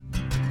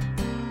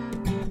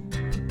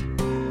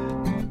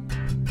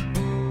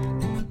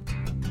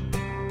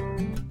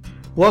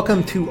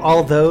Welcome to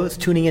all those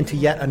tuning into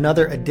yet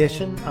another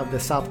edition of the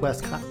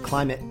Southwest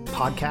Climate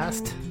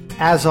Podcast.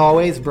 As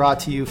always, brought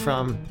to you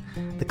from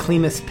the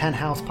Klimas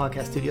Penthouse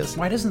Podcast Studios.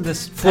 Why doesn't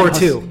this Floor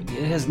two?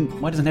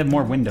 Why doesn't it have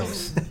more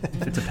windows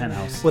if it's a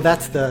penthouse? Well,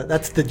 that's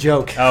the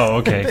joke. Oh,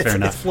 okay, fair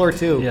enough. It's floor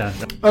two. Yeah.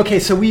 Okay,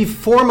 so we've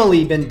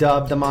formally been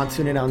dubbed the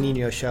Monsoon and El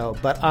Nino Show,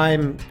 but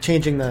I'm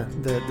changing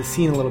the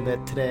scene a little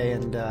bit today,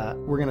 and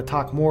we're going to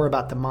talk more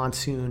about the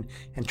monsoon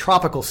and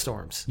tropical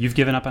storms. You've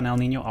given up on El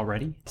Nino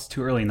already? It's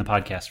too early in the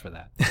podcast for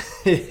that.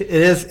 It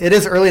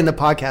is early in the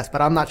podcast,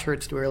 but I'm not sure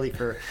it's too early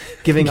for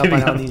giving up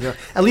on El Nino.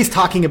 At least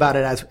talking about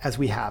it as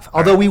we have.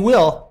 Although we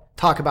will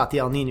talk about the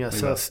El Nino,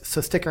 so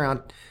stick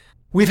around.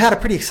 We've had a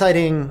pretty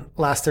exciting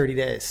last 30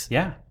 days.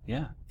 Yeah.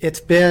 It's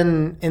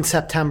been, in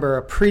September,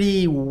 a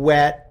pretty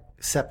wet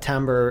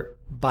September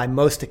by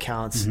most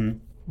accounts,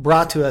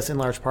 brought to us in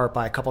large part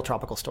by a couple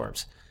tropical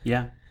storms.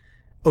 Yeah.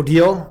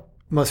 Odile,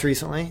 most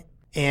recently,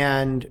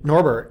 and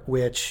Norbert,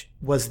 which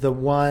was the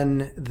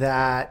one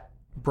that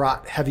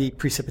brought heavy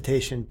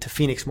precipitation to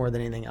Phoenix more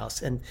than anything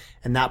else, and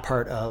that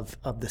part of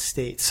the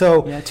state.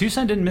 So yeah,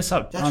 Tucson didn't miss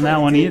out on that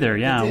one either.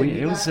 Yeah,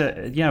 it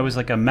was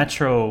like a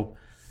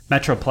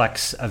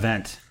metroplex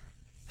event.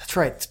 That's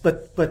right,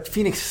 but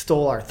Phoenix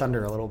stole our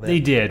thunder a little bit. They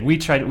did. We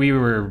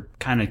were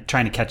kind of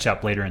trying to catch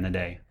up later in the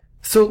day.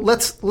 So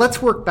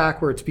let's work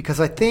backwards, because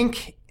I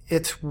think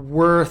it's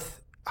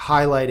worth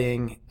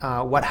highlighting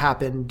what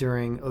happened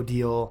during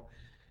Odile,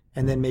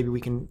 and then maybe we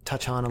can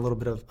touch on a little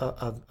bit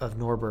of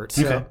Norbert.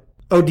 So, okay.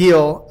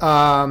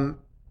 Odile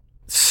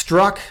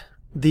struck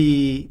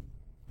the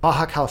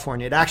Baja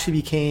California. It actually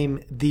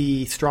became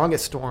the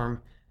strongest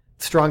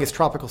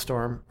tropical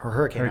storm or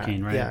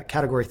hurricane, right? Yeah,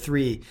 Category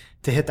 3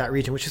 to hit that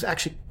region, which is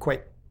actually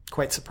quite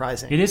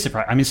surprising. It is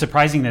surprising. I mean,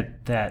 surprising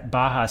that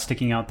Baja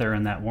sticking out there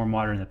in that warm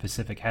water in the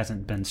Pacific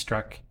hasn't been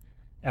struck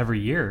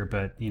every year,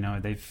 but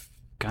they've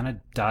kind of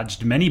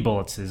dodged many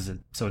bullets,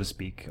 so to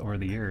speak, over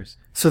the years.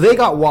 So they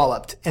got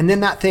walloped, and then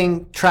that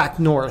thing tracked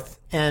north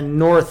and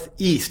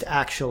northeast,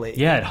 actually.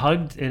 Yeah,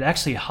 it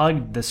actually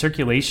hugged the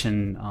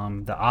circulation.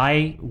 The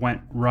eye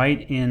went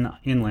right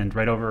inland,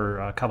 right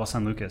over Cabo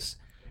San Lucas,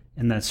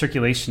 in the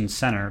circulation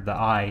center, the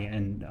eye,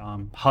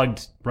 and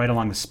hugged right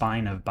along the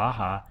spine of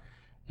Baja,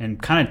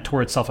 and kind of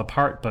tore itself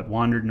apart, but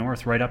wandered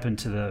north right up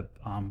into the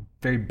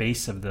very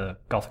base of the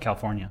Gulf of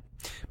California.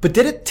 But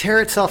did it tear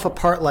itself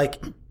apart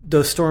like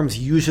those storms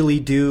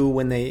usually do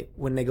when they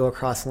go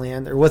across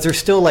land, or was there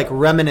still like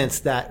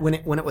remnants that when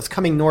it was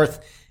coming north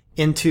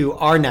into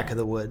our neck of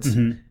the woods,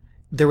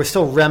 there were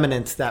still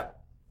remnants that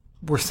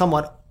were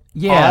somewhat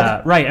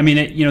odd? Right. I mean,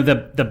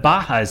 the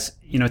Baja is,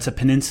 it's a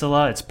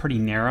peninsula. It's pretty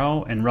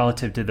narrow, and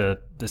relative to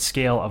the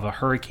scale of a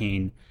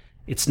hurricane,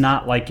 it's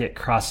not like it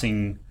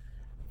crossing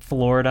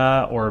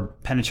Florida or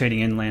penetrating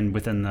inland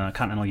within the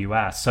continental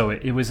U.S. So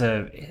it was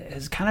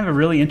kind of a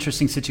really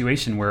interesting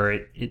situation where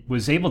it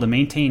was able to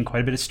maintain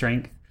quite a bit of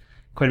strength,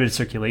 quite a bit of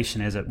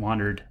circulation as it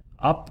wandered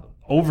up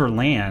over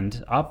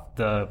land, up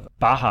the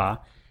Baja,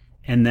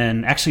 and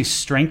then actually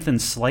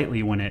strengthened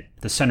slightly when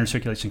the center of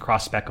circulation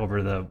crossed back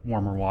over the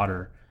warmer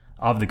water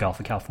of the Gulf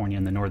of California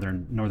and the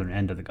northern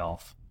end of the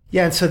Gulf.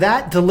 Yeah, and so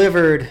that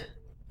delivered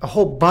a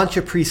whole bunch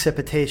of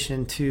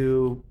precipitation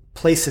to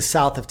places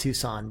south of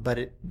Tucson, but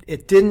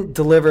it didn't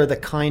deliver the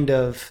kind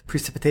of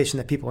precipitation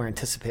that people were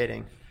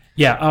anticipating.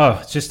 Yeah,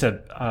 it's just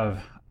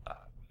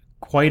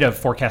quite a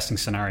forecasting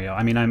scenario.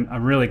 I mean,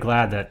 I'm really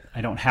glad that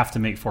I don't have to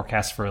make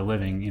forecasts for a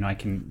living. I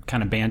can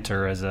kind of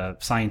banter as a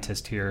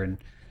scientist here and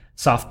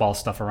softball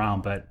stuff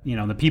around, but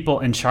the people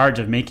in charge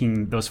of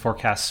making those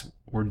forecasts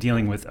were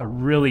dealing with a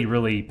really,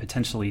 really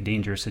potentially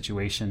dangerous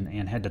situation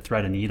and had to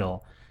thread a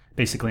needle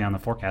basically on the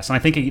forecast. And I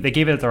think they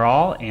gave it their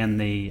all, and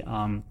they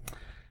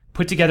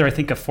put together, I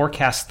think, a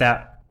forecast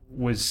that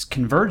was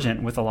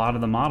convergent with a lot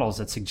of the models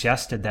that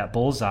suggested that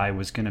bullseye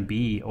was going to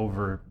be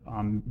over,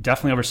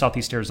 definitely over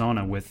southeast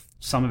Arizona, with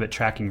some of it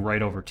tracking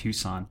right over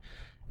Tucson.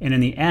 And in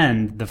the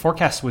end, the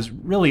forecast was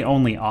really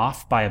only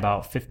off by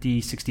about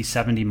 50, 60,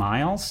 70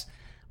 miles,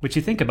 which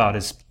you think about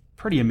is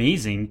pretty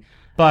amazing.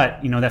 But,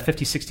 that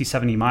 50, 60,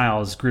 70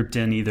 miles grouped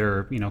in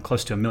either,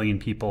 close to 1 million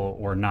people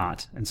or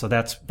not. And so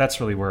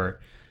that's really where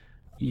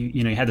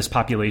you had this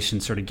population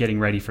sort of getting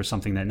ready for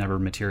something that never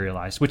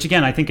materialized, which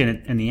again, I think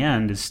in the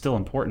end is still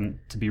important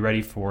to be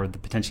ready for the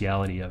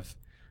potentiality of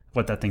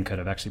what that thing could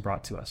have actually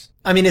brought to us.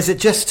 I mean, it's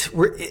just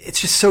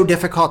so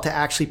difficult to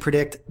actually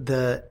predict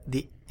the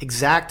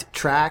exact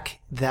track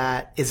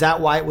is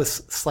that why it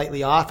was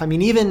slightly off? I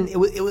mean, even it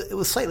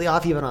was slightly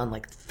off even on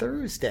like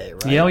Thursday,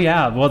 right?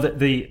 Yeah. Well,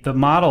 the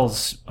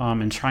models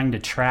in trying to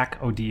track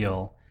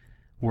Odile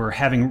were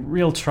having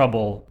real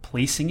trouble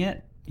placing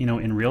it,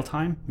 in real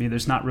time. I mean,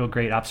 there's not real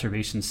great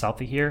observations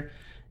south of here.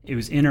 It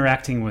was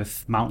interacting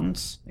with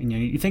mountains. And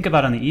you think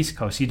about on the East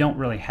Coast, you don't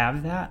really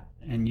have that.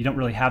 And you don't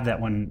really have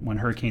that when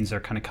hurricanes are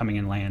kind of coming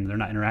inland. They're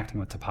not interacting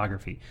with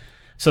topography.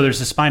 So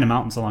there's a spine of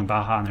mountains along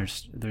Baja, and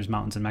there's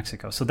mountains in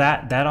Mexico. So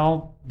that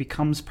all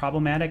becomes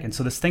problematic. And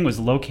so this thing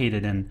was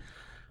located in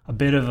a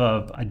bit of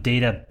a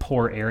data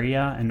poor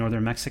area in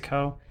northern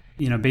Mexico.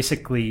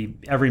 basically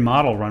every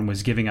model run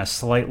was giving us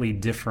slightly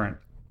different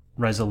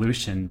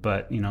resolution,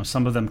 but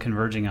some of them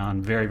converging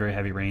on very, very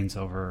heavy rains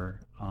over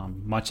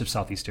much of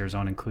southeast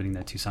Arizona, including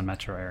the Tucson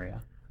metro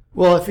area.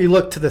 Well, if you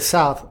look to the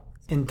south,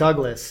 in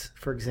Douglas,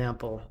 for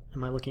example,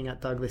 am I looking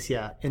at Douglas?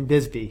 Yeah, in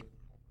Bisbee,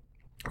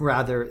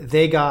 rather,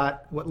 they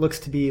got what looks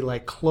to be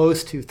like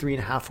close to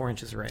 3.5, 4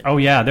 inches of rain. Oh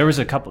yeah, there was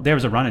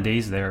a run of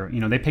days there.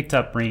 They picked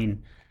up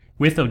rain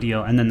with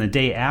Odile, and then the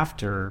day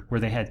after, where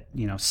they had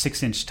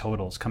 6-inch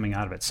totals coming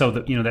out of it.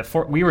 So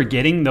we were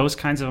getting those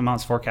kinds of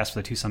amounts forecast for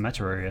the Tucson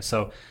metro area.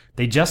 So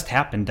they just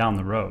happened down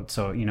the road.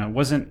 So it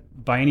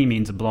wasn't by any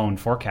means a blown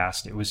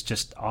forecast. It was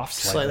just off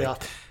slightly.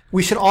 Off.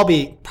 We should all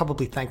be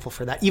probably thankful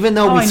for that, even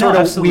though we sort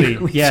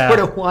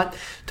of want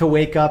to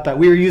wake up.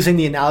 We were using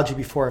the analogy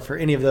before for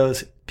any of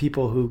those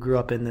people who grew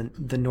up in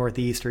the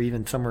Northeast or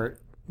even somewhere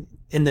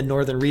in the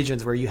northern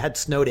regions where you had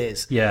snow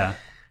days. Yeah.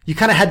 You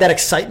kind of had that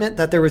excitement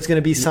that there was going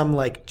to be some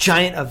like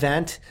giant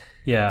event.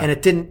 Yeah. And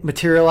it didn't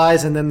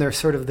materialize. And then there's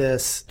sort of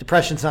this,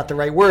 depression's not the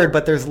right word,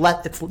 but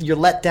you're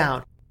let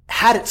down.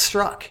 Had it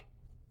struck,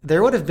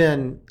 there would have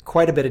been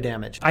quite a bit of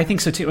damage. I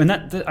think so too. And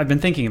I've been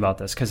thinking about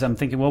this because I'm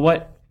thinking, well,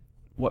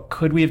 what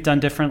could we have done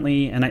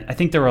differently? And I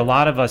think there were a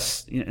lot of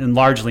us, and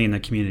largely in the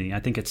community.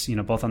 I think it's,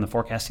 both on the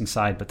forecasting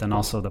side, but then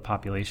also the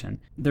population.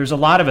 There's a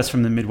lot of us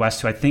from the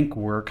Midwest who I think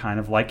were kind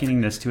of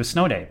likening this to a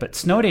snow day. But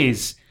snow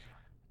days,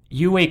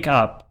 you wake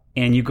up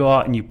and you go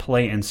out and you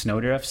play in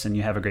snowdrifts and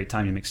you have a great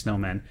time. You make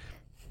snowmen.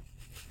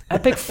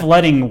 Epic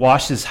flooding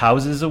washes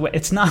houses away.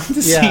 It's not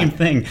the same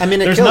thing. I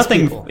mean,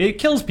 it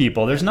kills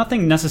people. There's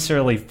nothing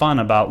necessarily fun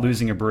about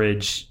losing a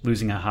bridge,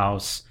 losing a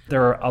house.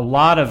 There are a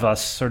lot of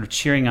us sort of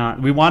cheering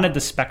on. We wanted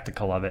the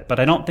spectacle of it, but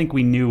I don't think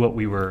we knew what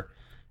we were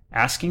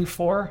asking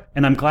for.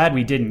 And I'm glad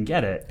we didn't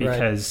get it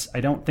because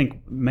I don't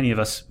think many of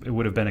us, it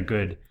would have been a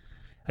good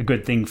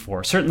thing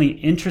for. Certainly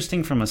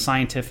interesting from a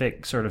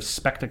scientific sort of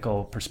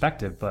spectacle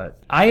perspective,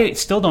 but I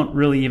still don't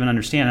really even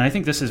understand. And I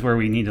think this is where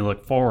we need to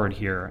look forward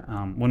here.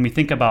 When we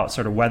think about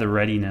sort of weather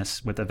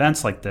readiness with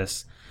events like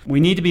this, we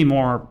need to be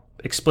more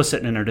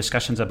explicit in our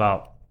discussions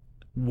about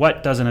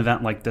what does an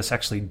event like this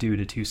actually do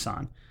to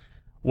Tucson?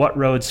 What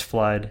roads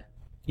flood?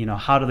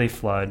 How do they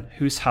flood?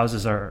 Whose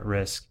houses are at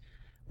risk?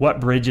 What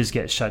bridges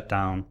get shut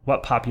down?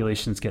 What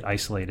populations get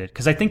isolated?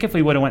 Because I think if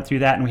we would have went through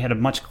that and we had a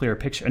much clearer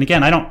picture, and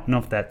again, I don't know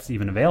if that's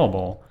even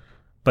available,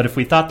 but if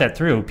we thought that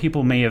through,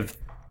 people may have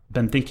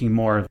been thinking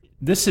more,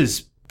 this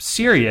is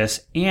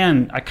serious,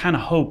 and I kind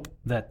of hope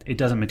that it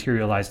doesn't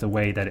materialize the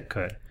way that it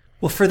could.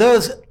 Well, for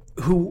those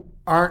who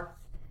aren't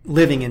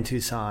living in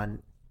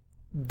Tucson,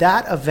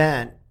 that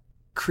event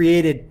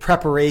created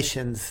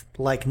preparations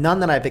like none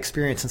that I've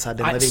experienced since I've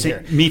been living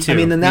here. Me too. I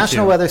mean, the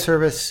National Weather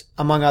Service,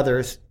 among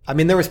others,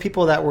 there was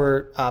people that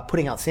were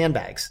putting out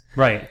sandbags.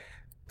 Right.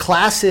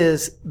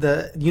 Classes,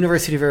 the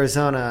University of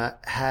Arizona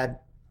had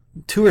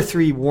 2 or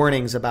 3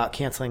 warnings about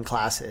canceling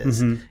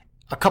classes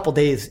a couple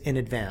days in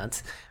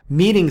advance.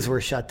 Meetings were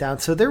shut down.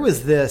 So there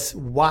was this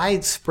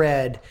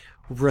widespread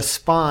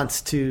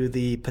response to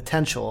the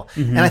potential.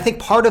 And I think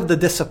part of the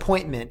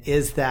disappointment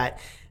is that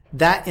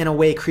in a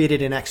way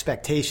created an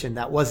expectation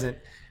that wasn't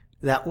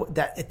that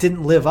it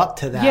didn't live up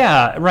to that.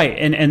 Yeah, right.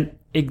 And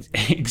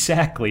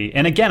exactly.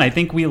 And again, I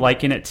think we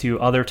liken it to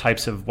other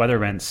types of weather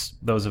events,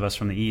 those of us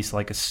from the East,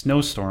 like a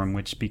snowstorm,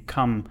 which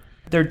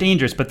they're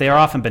dangerous, but they are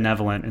often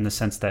benevolent in the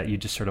sense that you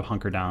just sort of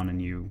hunker down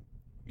and you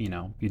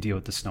deal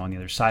with the snow on the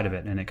other side of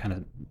it, and it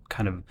kind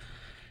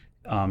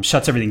of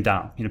shuts everything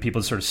down.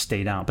 People sort of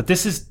stay down. But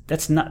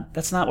that's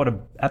not what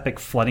an epic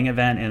flooding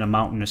event in a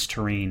mountainous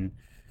terrain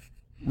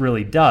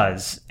really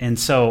does. And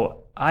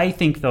so I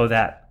think, though,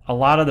 that a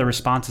lot of the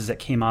responses that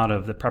came out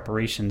of the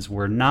preparations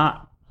were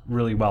not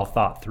really well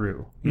thought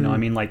through. I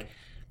mean, like,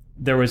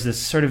 there was this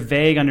sort of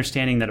vague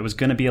understanding that it was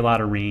going to be a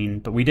lot of rain,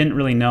 but we didn't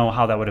really know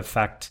how that would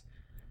affect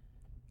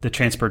the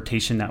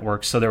transportation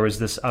network. So there was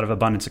this out of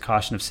abundance of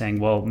caution of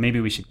saying, well, maybe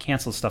we should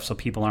cancel stuff so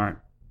people aren't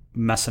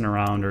messing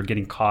around or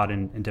getting caught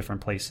in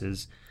different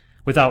places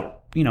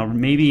without,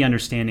 maybe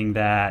understanding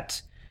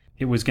that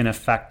it was going to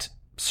affect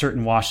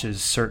certain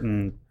washes,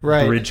 certain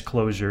bridge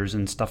closures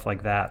and stuff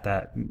like that.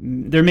 That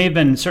there may have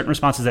been certain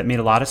responses that made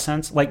a lot of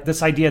sense, like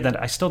this idea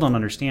that I still don't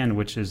understand,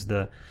 which is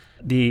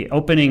the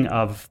opening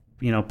of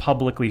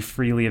publicly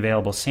freely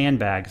available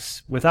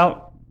sandbags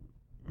without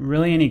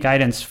really any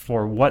guidance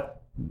for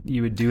what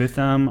you would do with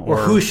them or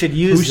who should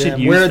use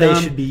them, where they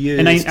should be used.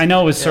 And I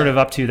know it was sort of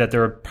up to that there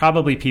were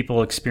probably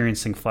people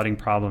experiencing flooding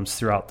problems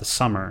throughout the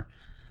summer,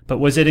 but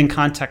was it in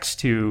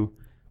context to,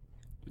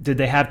 did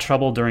they have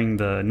trouble during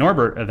the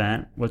Norbert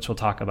event, which we'll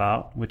talk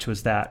about, which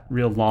was that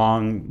real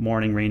long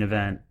morning rain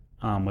event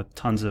with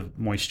tons of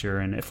moisture,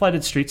 and it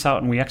flooded streets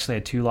out, and we actually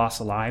had 2 loss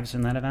of lives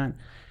in that event.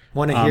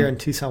 One here in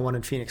Tucson, one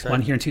in Phoenix, right?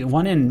 One here in Tucson,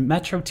 one in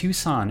Metro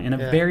Tucson, in a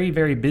very,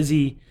 very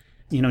busy,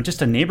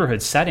 just a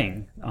neighborhood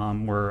setting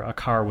where a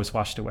car was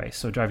washed away,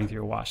 so driving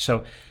through a wash.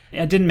 So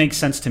it didn't make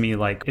sense to me,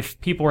 like,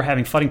 if people were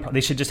having flooding, they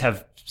should just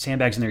have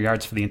sandbags in their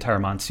yards for the entire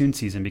monsoon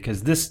season,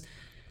 because this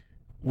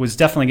was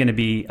definitely going to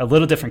be a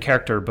little different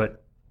character,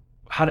 but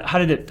how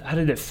did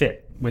it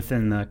fit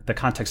within the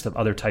context of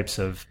other types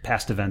of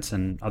past events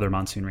and other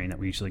monsoon rain that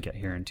we usually get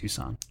here in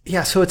Tucson?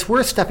 Yeah, so it's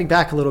worth stepping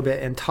back a little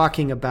bit and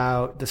talking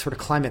about the sort of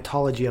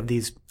climatology of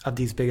these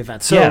big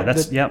events. So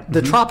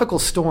the tropical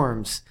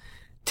storms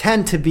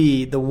tend to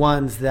be the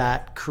ones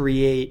that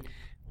create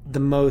the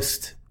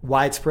most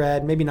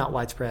widespread, maybe not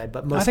widespread,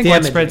 but most damaging.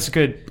 I think widespread's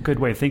a good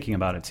way of thinking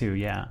about it too,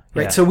 yeah.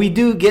 Right, yeah. So we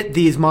do get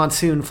these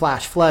monsoon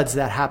flash floods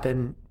that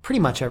happen pretty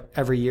much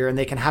every year, and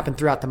they can happen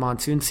throughout the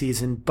monsoon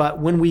season. But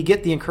when we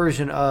get the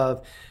incursion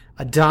of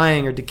a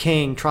dying or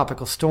decaying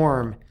tropical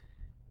storm,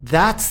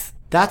 that's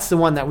the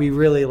one that we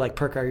really like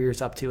perk our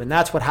ears up to, and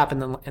that's what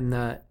happened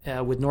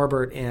with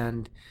Norbert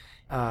and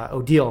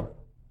Odile.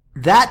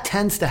 That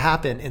tends to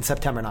happen in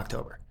September and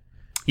October.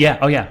 Yeah.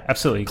 Oh, yeah.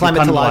 Absolutely.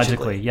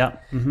 Climatologically. Yeah.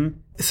 Mm-hmm.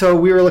 So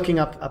we were looking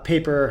up a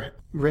paper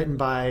written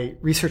by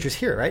researchers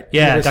here, right?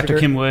 Yeah, Dr.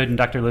 Kim Wood and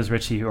Dr. Liz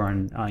Ritchie, who are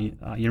in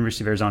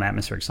University of Arizona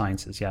Atmospheric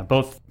Sciences. Yeah,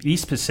 both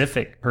East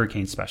Pacific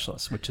hurricane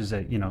specialists, which is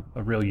a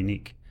real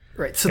unique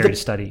area to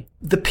study.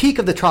 The peak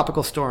of the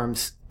tropical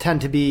storms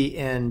tend to be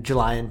in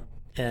July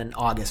and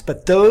August,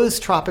 but those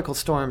tropical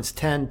storms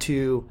tend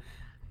to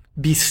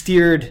be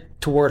steered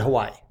toward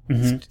Hawaii.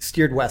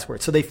 Steered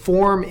westward. So they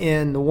form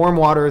in the warm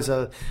waters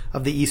of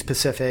the East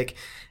Pacific.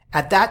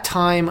 At that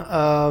time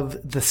of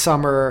the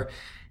summer,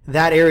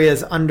 that area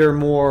is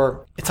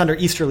under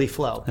easterly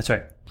flow. That's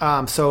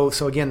right.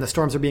 So again, the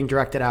storms are being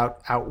directed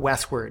out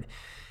westward.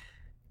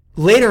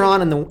 Later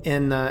on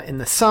in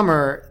the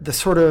summer, the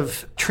sort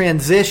of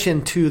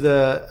transition to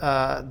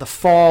the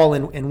fall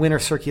and winter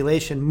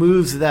circulation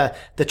moves the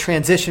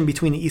transition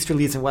between the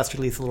easterlies and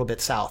westerlies a little bit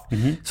south.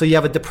 So you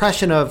have a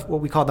depression of what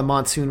we call the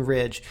monsoon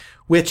ridge,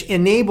 which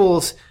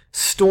enables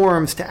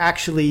storms to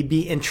actually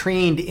be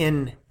entrained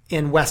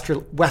in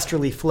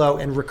westerly flow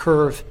and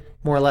recurve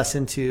more or less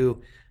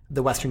into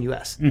the western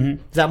U.S. Is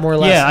that more or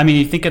less? Yeah, I mean,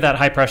 you think of that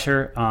high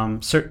pressure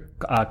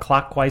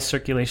clockwise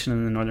circulation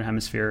in the northern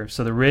hemisphere.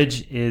 So the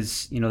ridge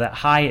is, that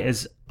high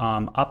is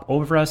up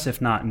over us,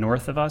 if not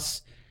north of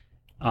us,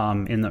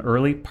 in the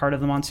early part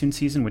of the monsoon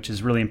season, which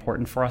is really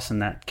important for us, and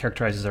that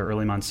characterizes our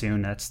early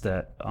monsoon. That's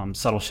the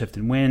subtle shift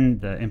in wind,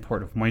 the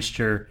import of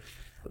moisture,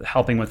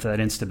 helping with that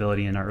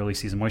instability in our early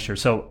season moisture.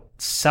 So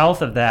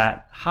south of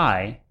that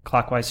high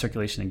clockwise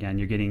circulation, again,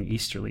 you're getting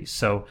easterlies.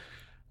 So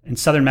in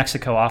southern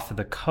Mexico off of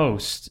the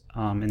coast,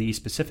 in the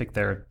East Pacific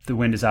there, the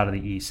wind is out of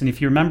the east. And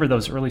if you remember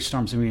those early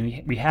storms,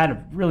 we had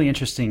a really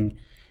interesting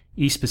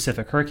East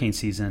Pacific hurricane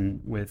season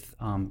with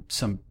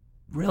some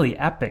really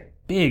epic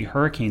big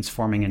hurricanes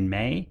forming in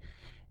May,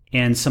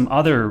 and some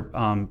other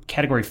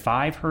Category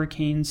 5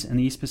 hurricanes in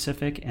the East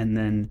Pacific, and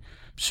then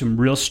some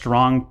real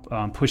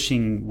strong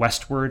pushing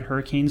westward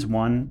hurricanes,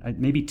 one,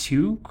 maybe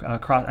two.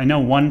 I know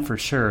one for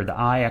sure. The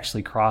eye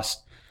actually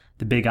crossed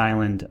the big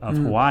island of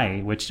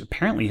Hawaii, which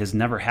apparently has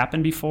never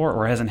happened before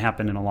or hasn't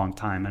happened in a long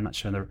time. I'm not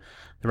sure the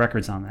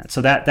records on that.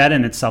 So that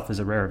in itself is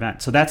a rare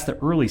event. So that's the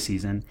early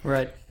season.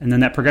 Right. And then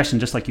that progression,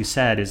 just like you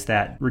said, is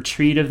that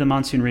retreat of the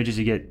monsoon ridge as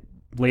you get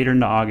later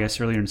into August,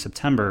 earlier in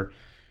September,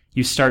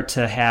 you start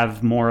to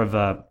have more of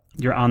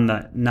you're on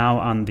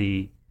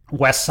the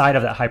west side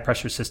of that high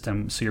pressure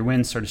system. So your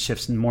wind sort of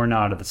shifts more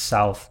now to the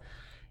south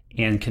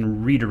and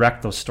can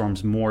redirect those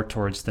storms more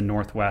towards the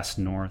northwest,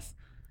 north,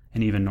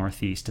 and even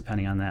northeast,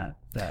 depending on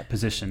that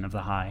position of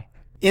the high.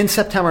 In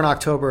September and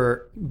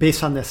October,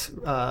 based on this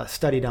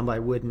study done by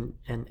Wood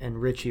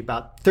and Ritchie,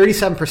 about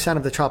 37%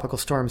 of the tropical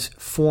storms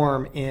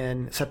form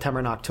in September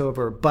and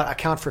October, but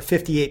account for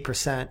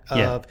 58%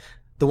 of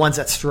the ones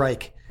that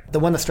strike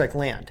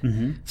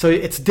land. So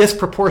it's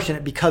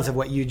disproportionate because of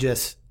what you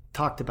just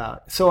talked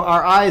about. So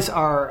our eyes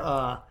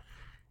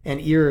and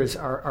ears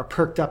are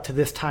perked up to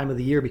this time of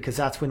the year because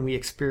that's when we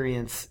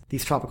experience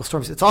these tropical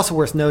storms. It's also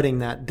worth noting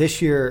that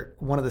this year,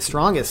 one of the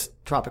strongest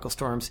tropical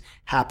storms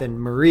happened,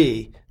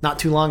 Marie, not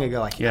too long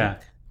ago. A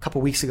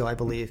couple weeks ago, I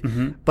believe.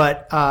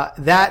 But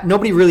that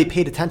nobody really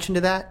paid attention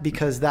to that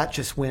because that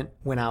just went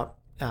out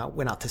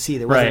to sea.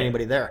 There wasn't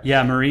anybody there.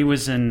 Yeah, Marie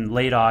was in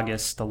late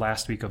August, the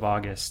last week of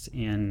August,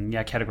 in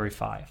Category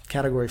 5.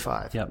 Category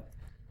 5. Yep.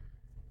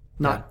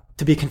 Not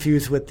to be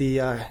confused with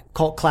the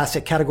cult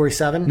classic Category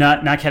 7.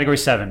 Not Category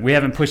 7. We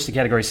haven't pushed to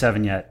Category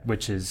 7 yet,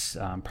 which is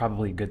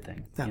probably a good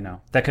thing. Yeah.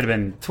 That could have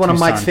been. It's one of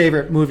Mike's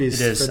favorite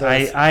movies. It is.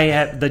 I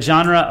have the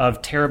genre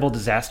of terrible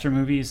disaster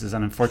movies is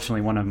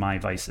unfortunately one of my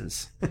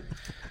vices.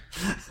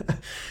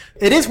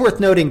 It is worth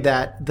noting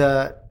that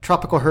the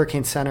Tropical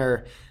Hurricane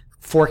Center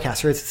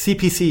forecast, or it's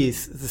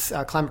CPC's,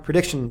 Climate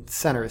Prediction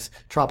Center's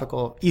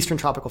Eastern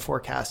Tropical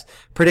Forecast,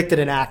 predicted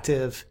an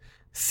active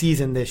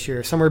season this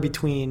year, somewhere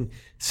between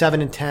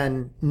 7 and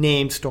 10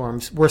 named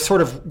storms.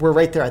 We're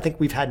right there. I think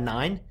we've had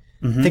 9.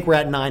 I think we're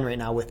at 9 right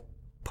now with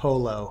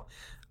Polo.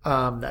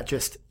 That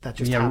just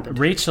happened.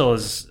 Rachel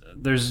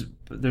there's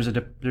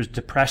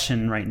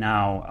depression right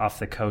now off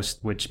the coast,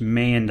 which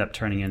may end up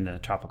turning into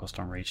Tropical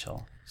Storm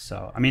Rachel.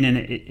 So I mean, and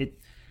it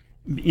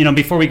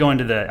before we go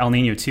into the El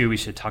Nino too, we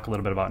should talk a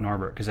little bit about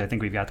Norbert because I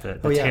think we've got the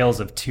tales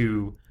of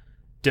two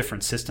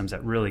different systems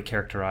that really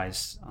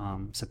characterize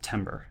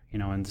September.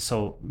 And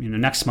so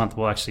next month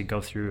we'll actually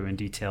go through in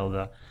detail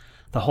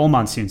the whole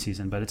monsoon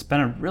season. But it's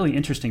been a really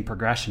interesting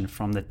progression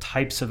from the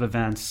types of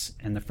events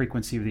and the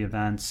frequency of the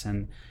events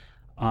and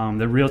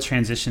the real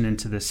transition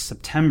into this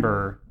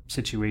September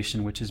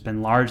situation, which has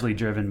been largely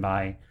driven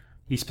by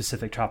East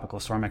Pacific tropical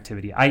storm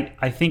activity.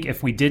 I think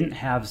if we didn't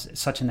have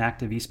such an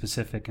active East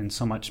Pacific and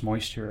so much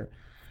moisture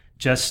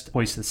just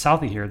poised to the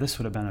south of here, this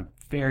would have been a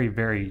very,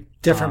 very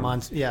different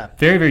monsoon. Yeah,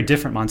 very, very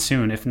different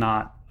monsoon, if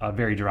not a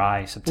very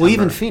dry September. Well,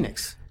 even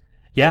Phoenix.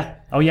 Yeah.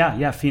 Oh,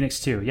 yeah.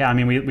 Phoenix too. Yeah. I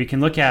mean, we can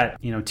look at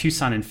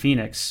Tucson and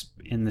Phoenix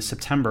in the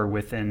September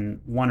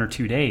within 1 or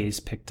 2 days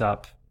picked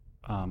up.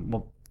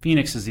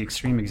 Phoenix is the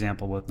extreme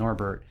example with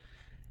Norbert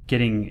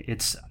getting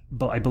its,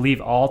 I believe,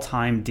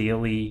 all-time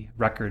daily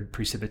record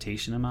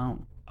precipitation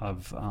amount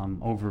of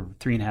over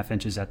 3.5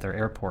 inches at their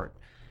airport.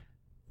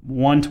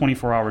 1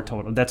 24-hour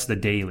total. That's the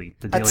daily.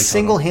 That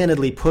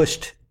single-handedly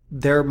pushed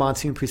their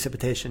monsoon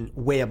precipitation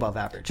way above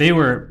average. They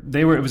were.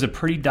 It was a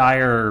pretty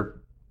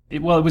dire.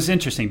 It was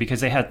interesting because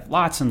they had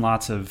lots and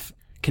lots of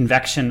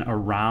convection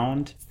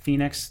around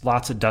Phoenix,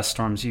 lots of dust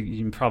storms.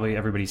 You probably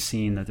everybody's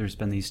seen that there's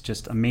been these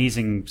just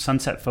amazing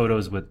sunset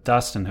photos with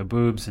dust and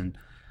haboobs and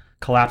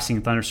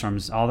collapsing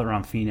thunderstorms all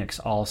around Phoenix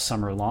all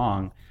summer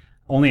long.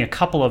 Only a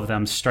couple of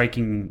them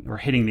striking or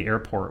hitting the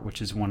airport,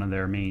 which is one of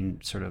their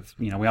main sort of,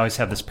 we always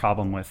have this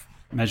problem with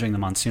measuring the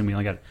monsoon. We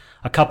only got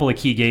a couple of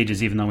key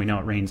gauges, even though we know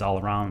it rains all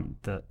around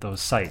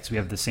those sites. We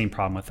have the same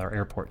problem with our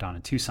airport down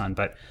in Tucson.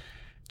 But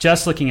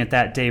just looking at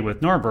that day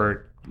with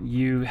Norbert,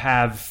 you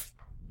have,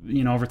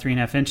 over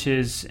 3.5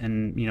 inches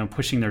and,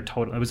 pushing their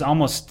total. It was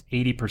almost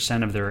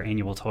 80% of their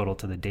annual total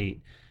to the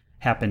date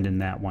happened in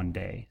that one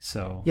day.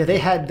 So yeah,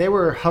 they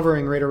were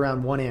hovering right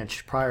around 1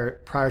 inch prior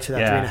to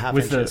that 3.5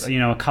 inches.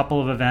 With a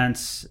couple of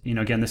events,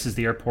 again, this is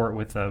the airport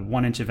with a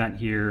 1 inch event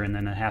here and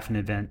then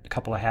a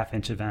couple of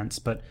half-inch events,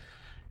 but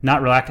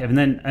not real active.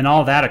 And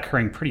all that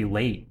occurring pretty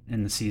late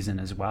in the season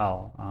as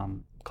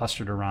well,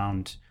 clustered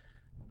around,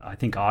 I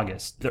think,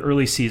 August. The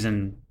early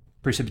season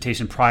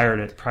precipitation prior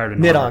to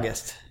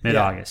mid-August.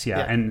 Yeah.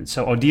 And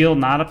so Odile,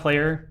 not a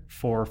player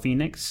for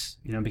Phoenix,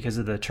 because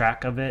of the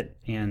track of it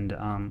and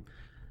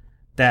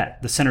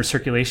that the center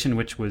circulation,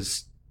 which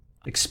was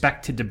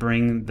expected to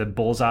bring the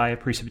bullseye of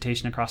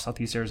precipitation across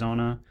southeast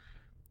Arizona,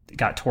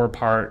 got tore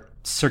apart.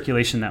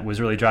 Circulation that was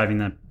really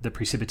driving the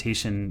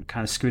precipitation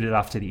kind of scooted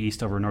off to the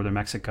east over northern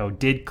Mexico,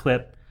 did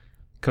clip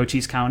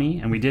Cochise County,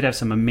 and we did have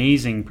some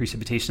amazing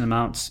precipitation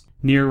amounts,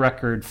 near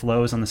record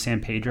flows on the San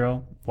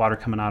Pedro, water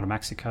coming out of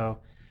Mexico,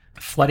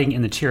 flooding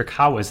in the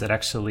Chiricahuas that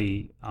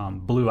actually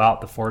blew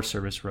out the Forest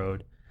Service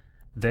road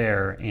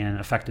there and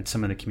affected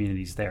some of the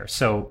communities there.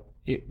 So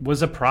it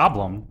was a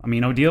problem. I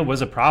mean, Odile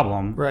was a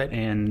problem, right?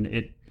 And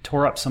it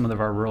tore up some of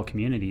our rural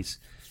communities,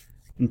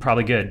 and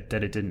probably good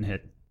that it didn't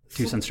hit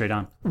Tucson straight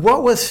on.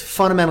 What was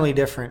fundamentally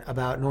different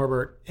about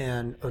Norbert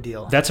and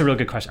Odile? That's a real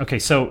good question. Okay,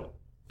 so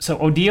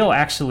Odile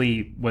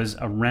actually was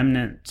a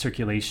remnant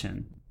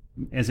circulation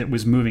as it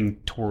was moving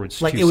towards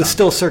Tucson. It was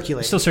still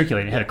circulating. Still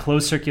circulating. It had a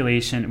closed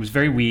circulation. It was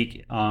very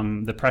weak.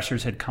 The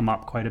pressures had come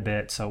up quite a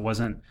bit, so it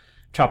wasn't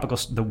tropical.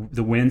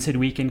 The winds had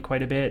weakened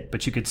quite a bit,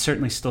 but you could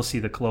certainly still see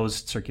the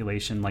closed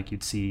circulation like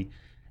you'd see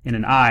in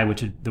an eye,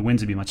 the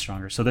winds would be much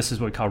stronger. So this is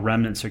what we call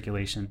remnant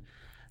circulation.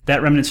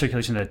 That remnant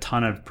circulation had a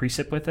ton of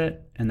precip with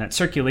it, and that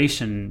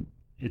circulation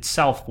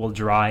itself will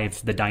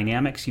drive the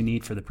dynamics you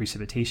need for the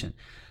precipitation.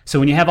 So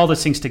when you have all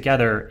those things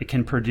together, it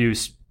can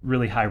produce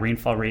really high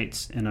rainfall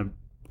rates in a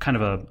kind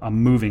of a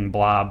moving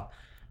blob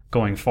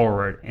going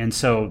forward. And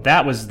so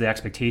that was the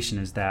expectation,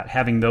 is that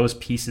having those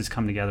pieces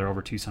come together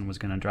over Tucson was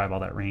going to drive all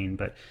that rain.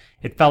 But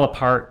it fell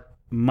apart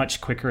much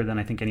quicker than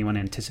I think anyone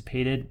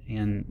anticipated.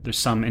 And there's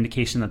some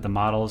indication that the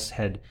models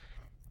had,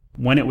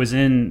 when it was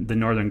in the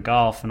northern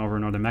Gulf and over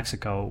northern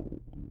Mexico,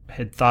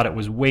 had thought it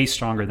was way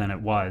stronger than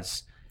it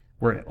was.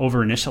 We're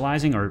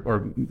over-initializing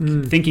or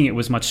thinking it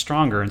was much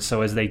stronger. And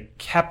so as they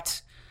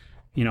kept,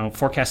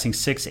 forecasting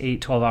 6,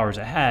 8, 12 hours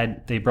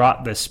ahead, they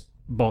brought this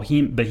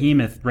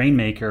behemoth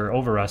rainmaker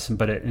over us.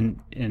 But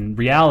in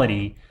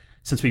reality,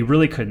 since we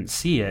really couldn't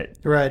see it,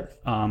 right,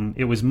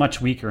 it was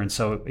much weaker. And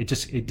so it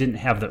didn't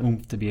have the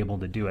oomph to be able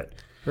to do it.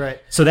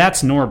 Right. So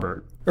that's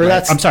Norbert. Or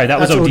right? That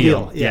was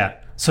Odile. Yeah.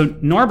 So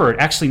Norbert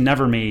actually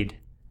never made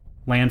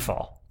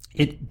landfall.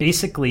 It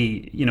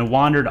basically,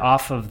 wandered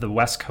off of the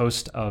west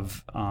coast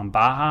of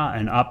Baja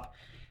and up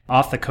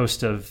off the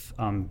coast of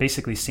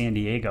basically San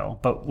Diego.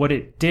 But what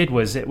it did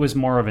was it was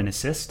more of an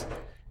assist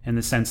in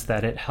the sense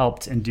that it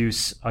helped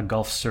induce a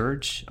Gulf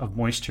surge of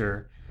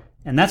moisture.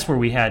 And that's where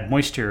we had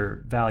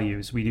moisture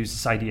values. We used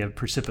this idea of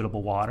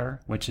precipitable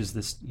water, which is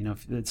this,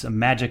 it's a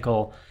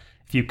magical,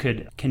 if you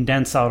could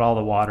condense out all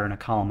the water in a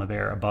column of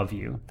air above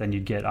you, then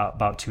you'd get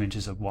about 2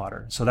 inches of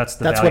water. So that's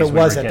what it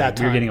was at that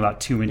time. We were getting about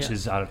 2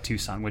 inches out of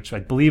Tucson, which I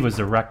believe was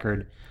the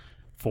record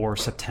for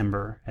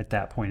September at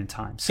that point in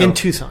time. So, in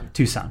Tucson?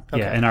 Tucson,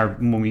 okay. Yeah.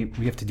 And when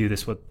we have to do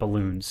this with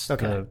balloons,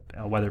 okay,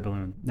 the weather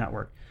balloon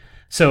network.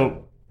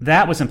 So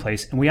that was in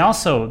place. And we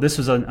also, this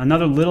was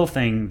another little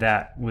thing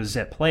that was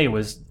at play,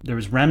 was there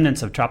was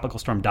remnants of Tropical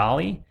Storm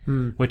Dolly,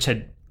 which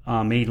had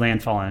made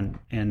landfall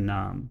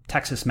in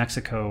Texas,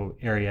 Mexico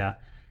area,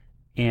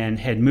 and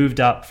had moved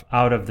up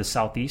out of the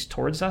southeast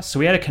towards us. So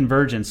we had a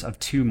convergence of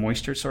two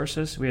moisture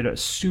sources. We had a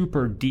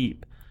super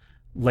deep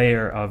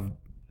layer of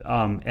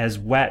as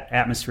wet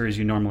atmosphere as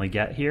you normally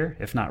get here,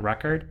 if not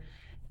record.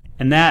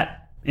 And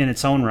that in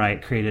its own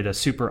right created a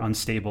super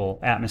unstable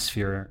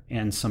atmosphere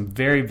and some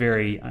very,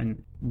 very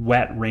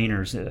wet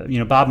rainers.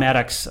 Bob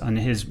Maddox on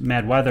his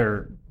Mad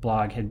Weather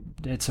blog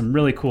had some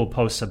really cool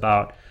posts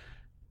about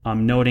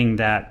noting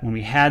that when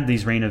we had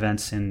these rain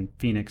events in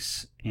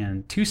Phoenix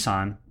and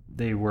Tucson,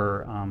 they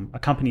were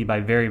accompanied by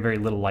very, very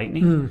little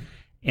lightning.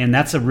 And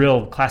that's a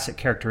real classic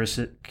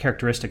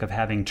characteristic of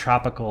having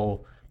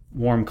tropical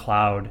warm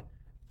cloud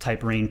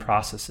type rain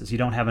processes. You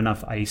don't have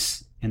enough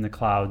ice in the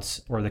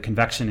clouds, or the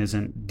convection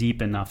isn't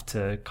deep enough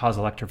to cause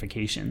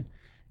electrification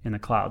in the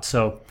clouds.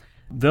 So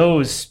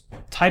those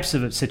types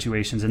of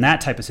situations, and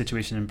that type of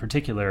situation in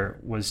particular,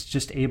 was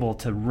just able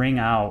to wring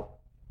out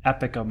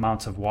epic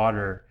amounts of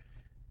water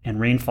and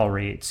rainfall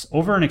rates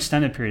over an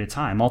extended period of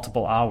time,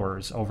 multiple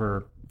hours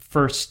over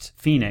first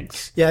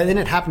Phoenix. Yeah, and then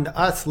it happened to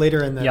us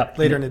later in the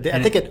day.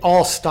 I think it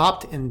all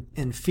stopped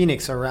in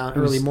Phoenix around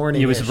early morning.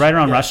 It was right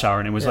around rush hour,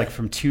 and it was like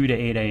from 2 to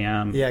 8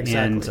 a.m. Yeah,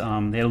 exactly.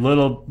 And they had a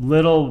little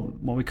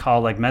what we call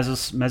like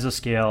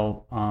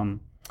mesoscale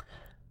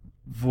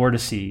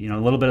vortice, a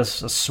little bit of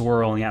a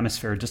swirl in the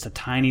atmosphere, just a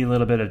tiny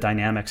little bit of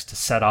dynamics to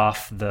set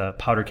off the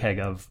powder keg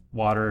of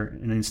water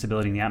and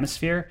instability in the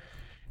atmosphere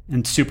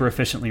and super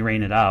efficiently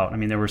rain it out. I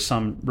mean, there were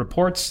some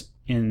reports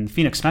in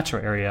Phoenix metro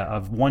area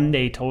of 1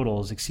 day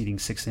totals exceeding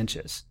 6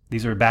 inches.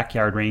 These are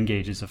backyard rain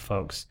gauges of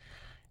folks.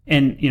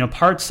 And,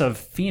 parts of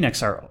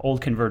Phoenix are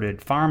old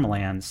converted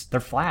farmlands.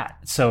 They're flat.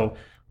 So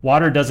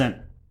water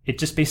it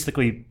just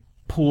basically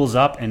pools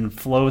up and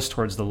flows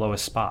towards the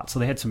lowest spot. So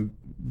they had some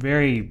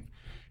very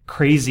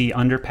crazy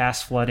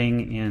underpass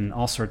flooding in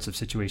all sorts of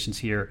situations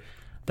here.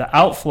 The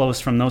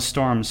outflows from those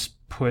storms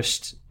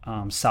pushed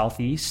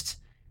southeast.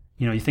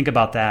 You think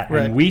about that,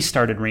 right. And we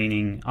started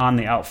raining on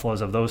the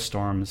outflows of those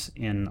storms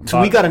So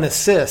we got an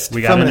assist.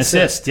 We got an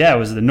assist. Yeah, it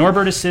was the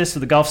Norbert assist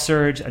of the Gulf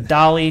Surge, a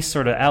dolly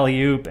sort of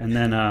alley-oop, and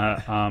then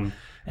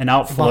an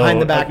outflow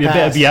behind the back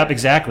pass. Yep,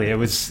 exactly. It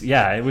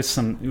was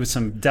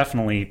some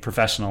definitely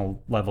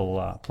professional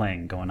level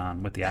playing going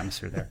on with the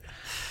atmosphere there.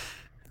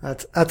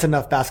 That's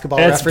enough basketball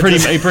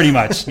references. Pretty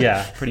much.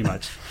 Yeah, pretty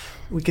much.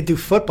 We could do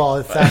football.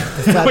 It's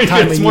that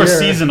time it's of more year.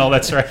 Seasonal.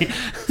 That's right.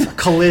 It's a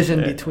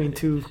collision between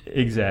two.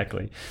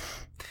 Exactly.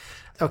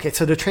 Okay,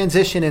 so to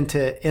transition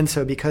into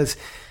INSO, because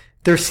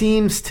there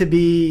seems to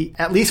be,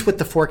 at least with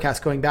the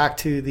forecast going back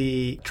to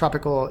the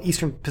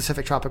Eastern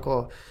Pacific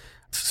tropical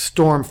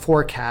storm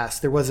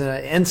forecast, there was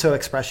an INSO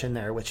expression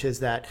there, which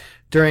is that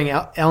during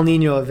El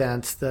Nino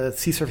events, the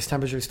sea surface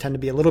temperatures tend to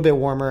be a little bit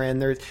warmer,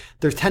 and there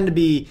tend to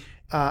be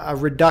a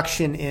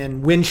reduction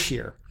in wind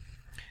shear,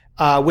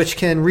 which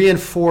can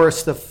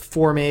reinforce the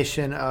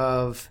formation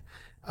of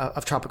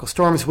tropical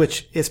storms,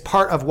 which is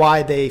part of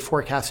why they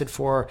forecasted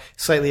for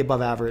slightly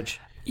above average.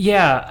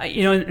 Yeah,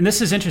 and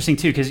this is interesting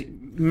too, because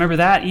remember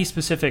that East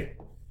Pacific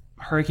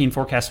hurricane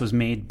forecast was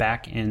made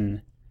back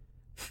in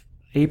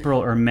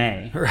April or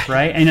May,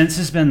 right? And this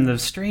has been the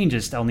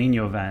strangest El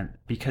Nino event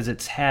because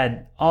it's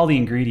had all the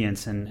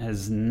ingredients and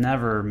has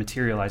never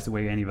materialized the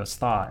way any of us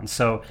thought. And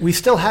so we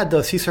still had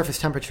those sea surface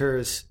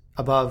temperatures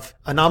above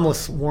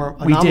anomalously warm.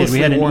 We did. We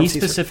had an East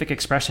Pacific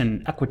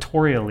expression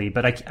equatorially,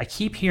 but I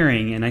keep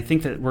hearing, and I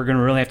think that we're going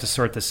to really have to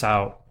sort this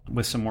out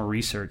with some more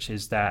research,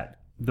 is that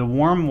the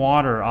warm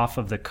water off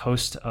of the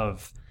coast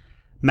of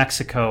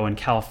Mexico and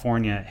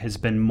California has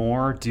been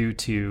more due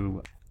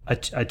to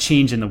a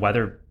change in the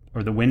weather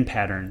or the wind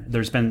pattern.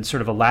 There's been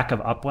sort of a lack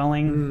of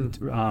upwelling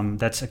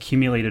that's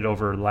accumulated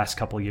over the last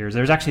couple of years.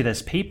 There's actually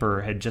this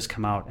paper had just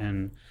come out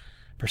and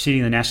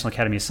preceding the National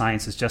Academy of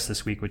Sciences just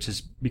this week, which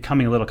is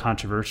becoming a little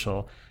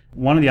controversial.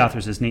 One of the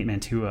authors is Nate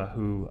Mantua,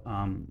 who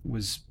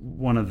was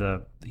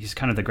he's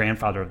kind of the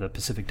grandfather of the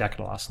Pacific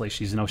Decadal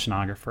Oscillation. He's an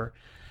oceanographer.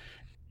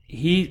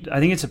 I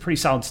think it's a pretty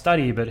solid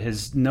study, but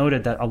has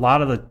noted that a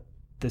lot of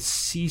the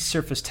sea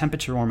surface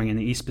temperature warming in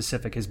the East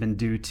Pacific has been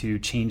due to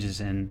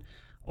changes in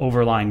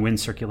overlying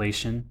wind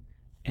circulation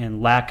and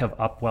lack of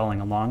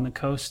upwelling along the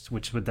coast,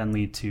 which would then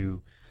lead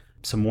to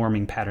some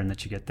warming pattern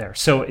that you get there.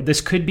 So this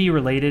could be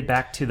related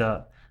back to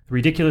the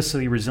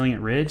ridiculously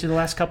resilient ridge of the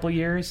last couple of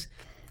years.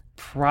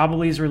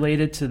 Probably is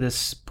related to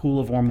this pool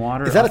of warm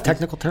water. Is that a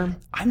technical term?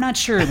 I'm not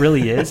sure it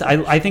really is.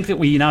 I think that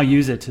we now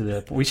use it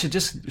we should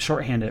just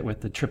shorthand it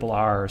with the triple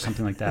R or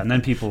something like that, and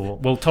then people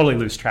will totally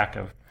lose track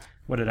of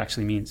what it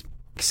actually means.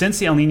 Since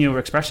the El Nino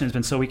expression has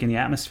been so weak in the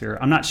atmosphere,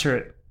 I'm not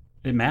sure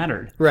it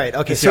mattered. Right.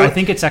 Okay. So I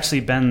think it's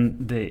actually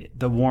been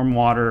the warm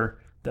water,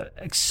 the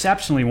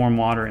exceptionally warm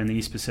water in the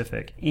East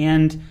Pacific,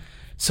 and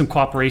some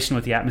cooperation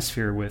with the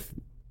atmosphere with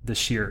the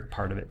shear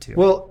part of it too.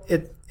 Well,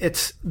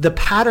 it's the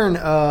pattern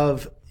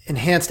of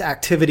enhanced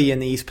activity in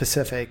the East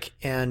Pacific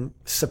and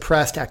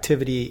suppressed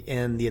activity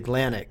in the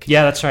Atlantic.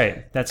 Yeah, that's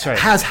right. That's right.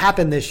 Has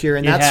happened this year,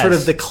 and that's has. Sort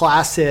of the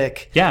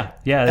classic Yeah,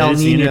 El it is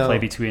the Nino interplay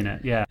between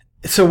it. Yeah.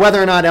 So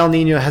whether or not El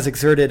Nino has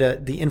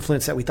exerted the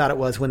influence that we thought it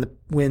was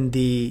when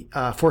the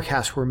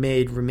forecasts were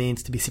made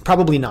remains to be seen.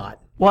 Probably not.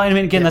 Well, I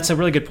mean, again, that's a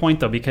really good point,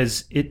 though,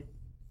 because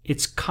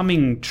it's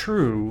coming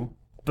true,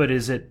 but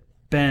was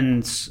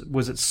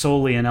it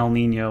solely an El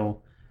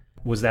Nino?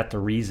 Was that the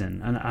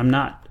reason? And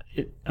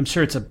I'm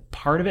sure it's a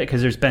part of it,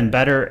 because there's been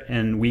better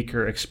and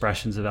weaker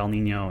expressions of El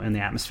Nino in the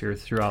atmosphere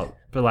throughout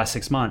the last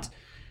 6 months.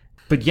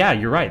 But yeah,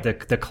 you're right.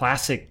 The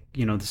classic,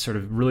 the sort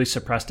of really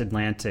suppressed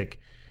Atlantic,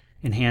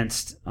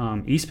 enhanced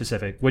East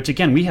Pacific, which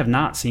again we have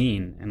not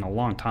seen in a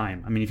long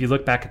time. I mean, if you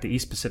look back at the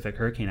East Pacific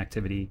hurricane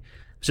activity,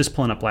 I was just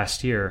pulling up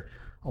last year,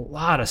 a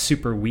lot of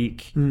super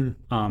weak,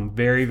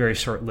 very, very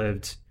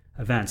short-lived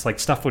events. Like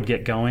stuff would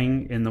get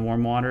going in the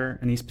warm water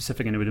in the East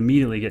Pacific and it would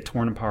immediately get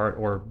torn apart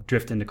or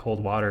drift into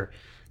cold water.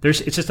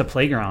 It's just a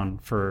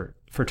playground for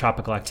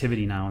tropical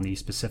activity now in the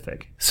East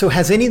Pacific. So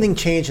has anything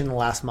changed in the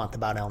last month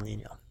about El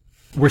Nino?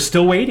 We're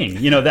still waiting.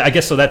 I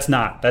guess so. That's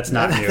not new. It's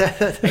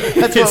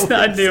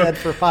not new. Said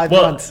for 5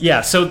 months.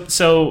 Yeah.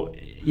 So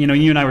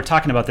you and I were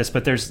talking about this,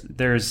 but there's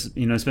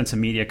been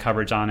some media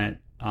coverage on it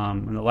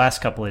in the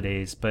last couple of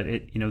days. But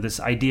this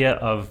idea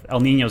of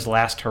El Nino's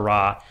last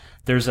hurrah.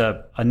 There's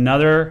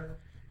another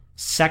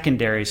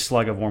secondary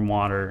slug of warm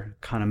water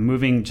kind of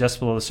moving just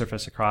below the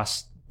surface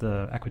across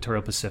the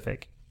equatorial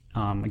Pacific.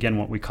 Again,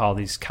 what we call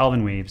these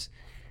Kelvin waves.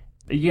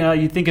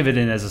 You think of it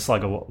as a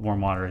slug of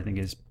warm water, I think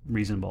is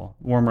reasonable,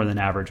 warmer than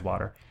average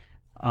water,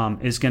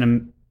 is going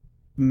to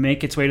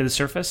make its way to the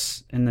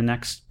surface in the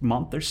next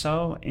month or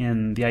so.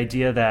 And the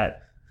idea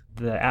that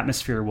the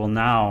atmosphere will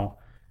now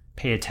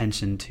pay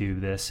attention to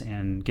this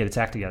and get its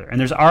act together. And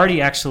there's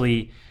already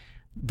actually,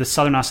 the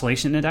Southern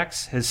Oscillation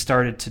Index has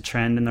started to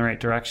trend in the right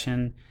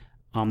direction.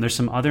 There's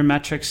some other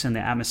metrics in the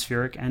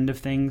atmospheric end of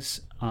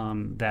things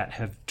that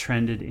have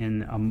trended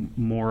in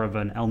more of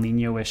an El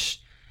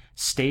Nino-ish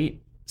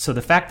state. So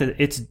the fact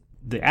that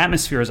the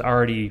atmosphere is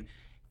already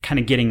kind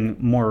of getting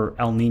more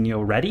El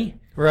Nino ready,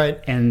 right?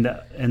 And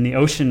the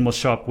ocean will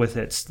show up with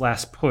its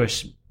last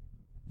push,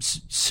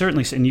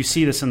 certainly. And you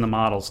see this in the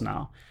models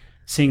now,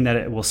 seeing that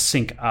it will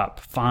sync up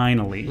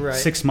finally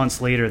 6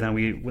 months later than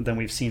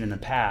we've seen in the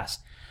past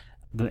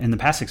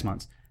 6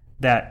 months.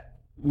 That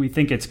we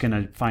think it's going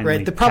to finally.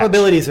 Right. The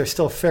probabilities are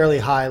still fairly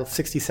high,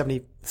 60,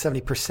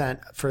 70%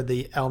 for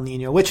the El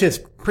Nino, which is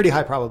pretty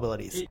high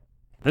probabilities.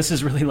 This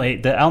is really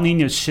late. The El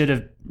Nino should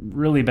have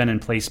really been in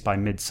place by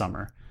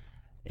midsummer.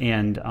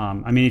 And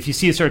I mean, if you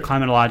see a sort of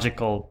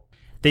climatological,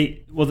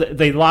 they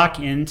lock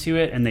into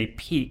it and they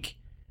peak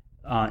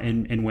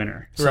in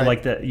winter. So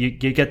like you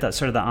get that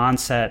sort of the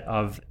onset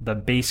of the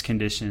base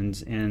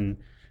conditions in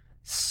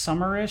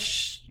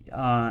summerish,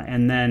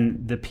 and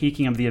then the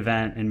peaking of the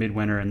event in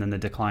midwinter, and then the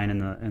decline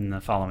in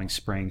the following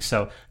spring.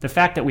 So the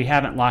fact that we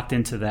haven't locked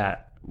into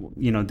that,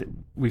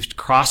 we've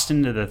crossed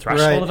into the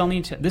threshold of El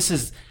Nino. This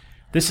is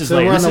so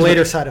like, we're on the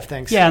later side of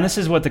things. Yeah, and this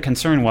is what the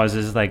concern was,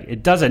 is like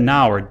it does it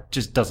now or it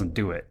just doesn't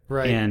do it.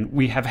 Right. And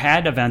we have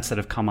had events that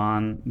have come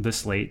on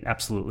this late,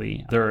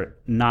 absolutely. They're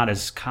not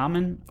as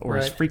common or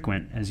as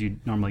frequent as you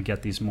normally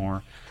get these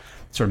more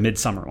sort of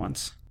midsummer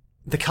ones.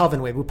 The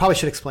Kelvin wave, we probably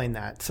should explain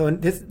that. So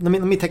let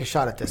me take a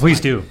shot at this.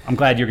 Please do. I'm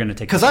glad you're going to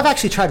take it. Because I've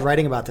actually tried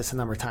writing about this a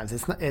number of times.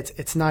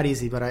 It's not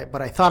easy, but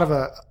I thought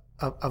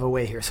of a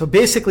way here. So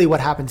basically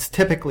what happens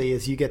typically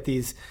is you get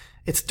these,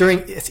 it's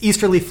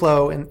easterly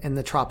flow in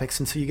the tropics.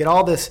 And so you get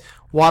all this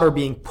water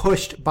being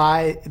pushed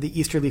by the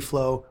easterly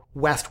flow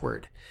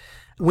westward.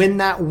 When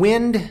that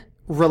wind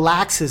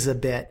relaxes a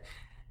bit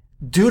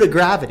due to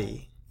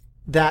gravity,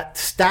 that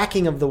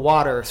stacking of the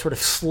water sort of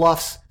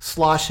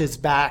sloshes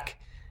back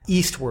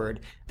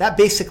eastward. That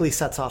basically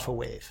sets off a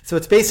wave. So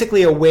it's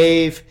basically a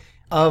wave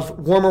of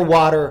warmer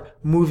water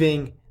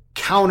moving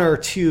counter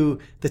to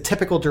the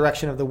typical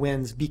direction of the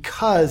winds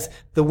because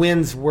the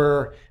winds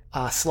were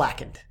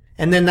slackened.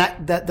 And then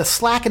that the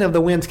slacken of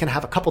the winds can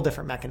have a couple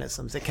different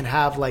mechanisms. It can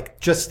have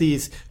like just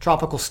these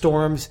tropical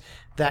storms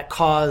that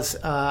cause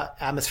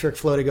atmospheric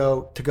flow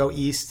to go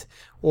east,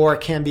 or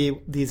it can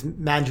be these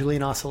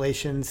Mann-Julian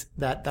oscillations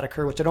that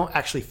occur, which I don't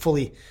actually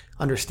fully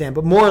understand.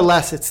 But more or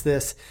less, it's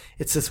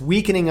this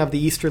weakening of the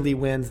easterly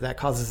winds that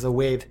causes a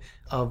wave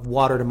of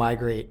water to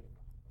migrate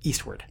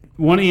eastward.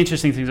 One of the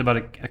interesting things about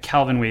a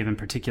Kelvin wave in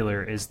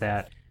particular is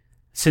that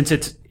since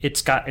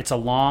it's a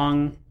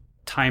long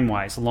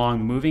time-wise,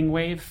 long moving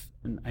wave,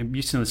 and I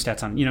used to know the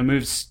stats on it,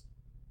 moves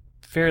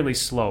fairly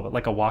slow, but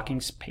like a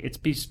walking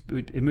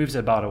it moves at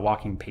about a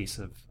walking pace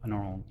of a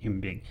normal human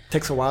being.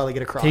 Takes a while to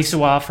get across. Takes a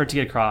while for it to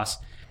get across.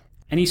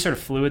 Any sort of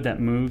fluid that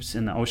moves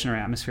in the ocean or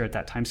atmosphere at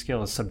that time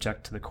scale is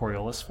subject to the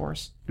Coriolis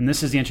force. And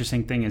this is the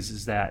interesting thing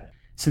is that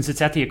since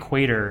it's at the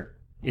equator,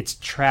 it's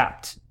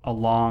trapped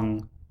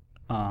along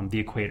the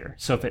equator.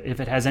 So if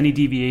it has any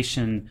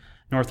deviation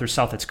north or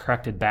south, it's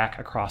corrected back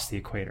across the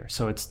equator.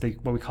 So it's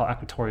what we call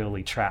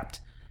equatorially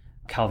trapped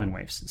Kelvin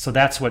waves. So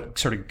that's what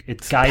sort of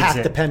it guides path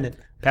it. Dependent.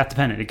 Path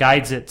dependent.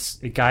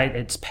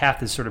 Its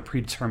path is sort of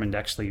predetermined to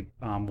actually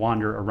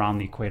wander around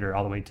the equator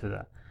all the way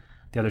to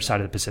the other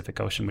side of the Pacific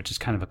Ocean, which is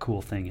kind of a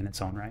cool thing in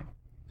its own right.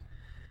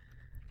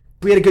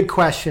 We had a good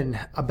question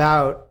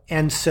about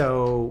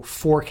ENSO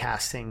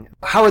forecasting.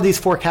 How are these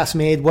forecasts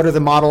made? What are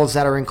the models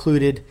that are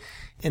included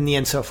in the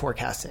ENSO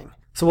forecasting?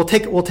 So we'll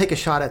take a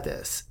shot at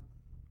this.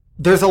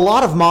 There's a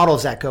lot of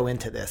models that go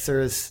into this.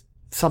 There's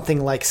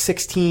something like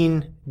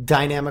 16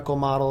 dynamical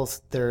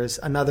models. There's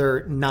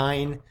another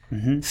 9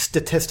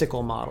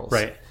 statistical models.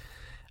 Right.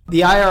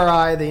 The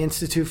IRI, the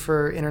Institute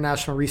for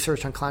International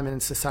Research on Climate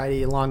and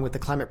Society, along with the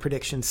Climate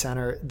Prediction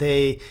Center,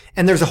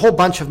 and there's a whole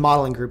bunch of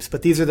modeling groups,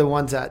 but these are the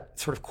ones that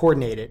sort of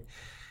coordinate it.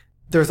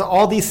 There's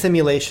all these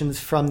simulations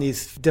from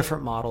these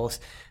different models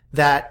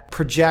that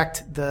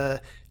project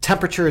the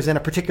temperatures in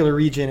a particular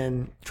region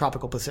in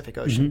tropical Pacific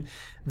Ocean.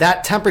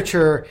 That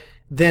temperature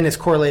then is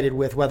correlated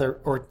with whether,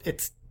 or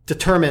it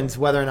determines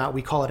whether or not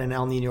we call it an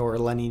El Nino or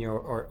La Nina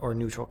or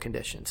neutral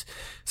conditions.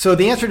 So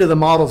the answer to the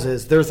models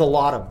is there's a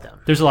lot of them.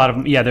 There's a lot of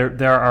them. Yeah,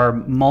 there are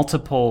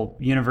multiple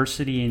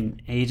university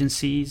and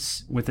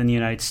agencies within the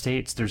United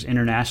States. There's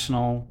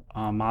international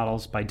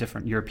models by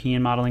different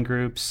European modeling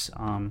groups,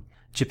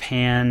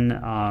 Japan,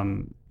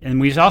 and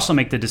we also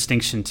make the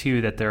distinction too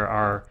that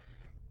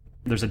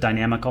there's a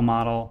dynamical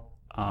model,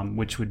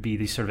 which would be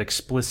these sort of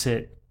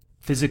explicit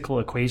physical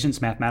equations,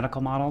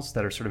 mathematical models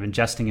that are sort of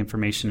ingesting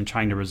information and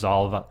trying to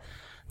resolve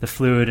the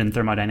fluid and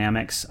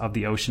thermodynamics of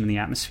the ocean and the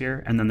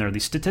atmosphere. And then there are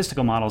these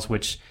statistical models,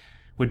 which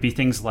would be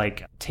things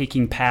like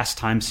taking past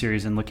time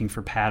series and looking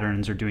for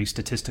patterns or doing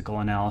statistical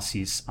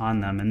analyses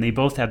on them. And they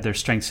both have their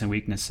strengths and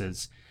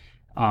weaknesses.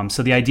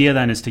 So the idea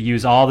then is to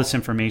use all this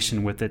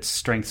information with its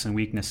strengths and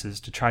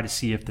weaknesses to try to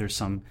see if there's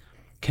some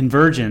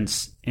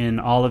convergence in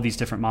all of these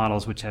different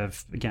models, which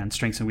have, again,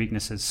 strengths and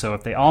weaknesses. So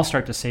if they all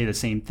start to say the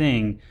same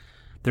thing,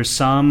 there's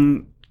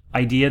some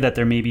idea that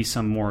there may be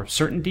some more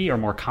certainty or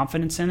more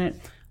confidence in it.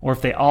 Or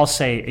if they all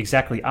say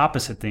exactly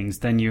opposite things,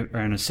 then you are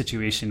in a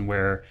situation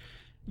where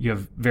you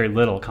have very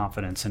little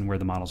confidence in where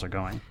the models are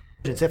going.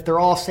 If they're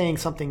all saying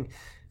something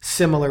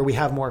similar, we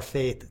have more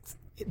faith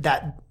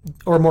that,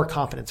 or more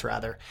confidence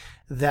rather,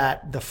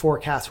 that the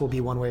forecast will be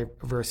one way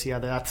versus the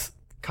other. That's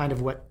kind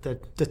of what the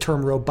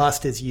term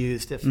robust is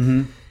used.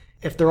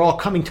 If they're all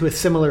coming to a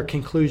similar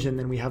conclusion,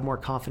 then we have more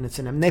confidence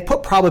in them. And they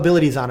put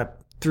probabilities on it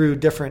through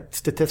different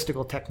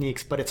statistical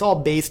techniques, but it's all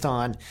based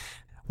on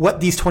what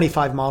these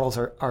 25 models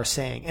are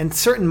saying. And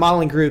certain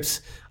modeling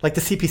groups, like the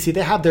CPC,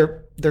 they have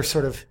their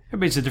sort of...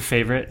 Everybody's got their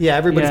favorite. Yeah,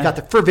 everybody's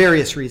got for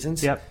various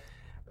reasons. Yep.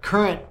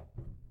 Current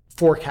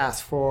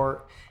forecast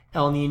for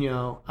El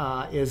Nino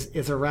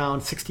is around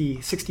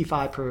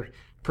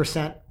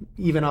 65%,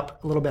 even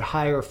up a little bit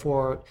higher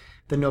for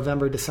the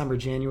November, December,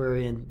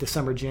 January, and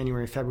December,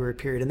 January, February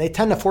period. And they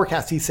tend to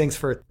forecast these things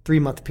for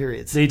 3-month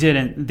periods. They did.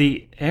 And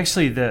the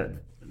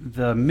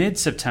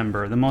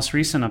mid-September, the most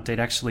recent update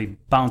actually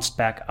bounced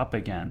back up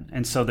again.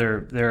 And so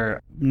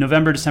their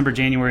November, December,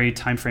 January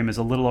timeframe is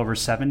a little over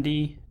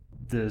 70.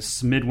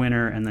 This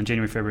midwinter and then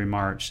January, February,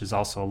 March is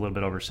also a little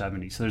bit over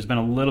 70. So there's been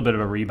a little bit of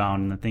a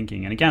rebound in the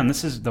thinking. And again,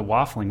 this is the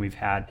waffling we've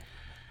had.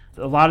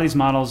 A lot of these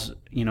models,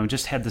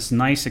 just had this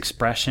nice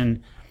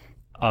expression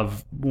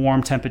of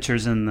warm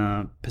temperatures in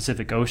the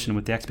Pacific Ocean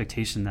with the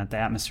expectation that the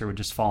atmosphere would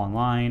just fall in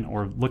line,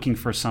 or looking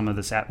for some of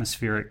this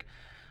atmospheric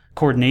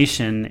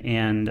coordination,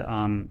 and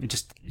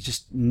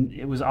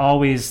it was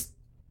always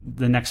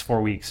the next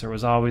 4 weeks, or it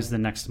was always the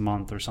next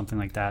month or something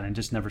like that, and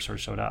just never sort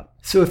of showed up.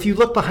 So if you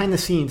look behind the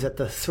scenes at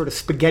the sort of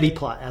spaghetti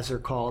plot, as they're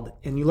called,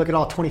 and you look at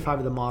all 25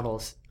 of the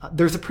models,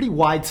 there's a pretty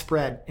wide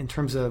spread in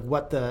terms of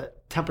what the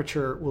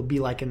temperature will be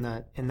like in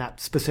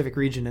that specific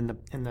region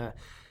in the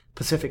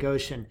Pacific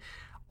Ocean.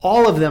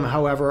 All of them,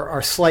 however,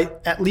 are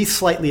at least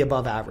slightly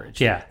above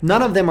average. Yeah.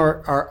 None of them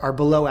are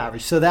below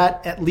average. So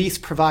that at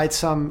least provides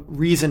some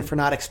reason for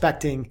not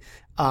expecting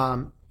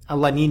a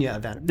La Nina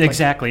event.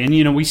 Exactly.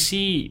 And, we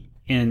see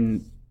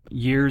in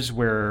years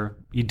where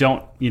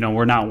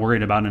we're not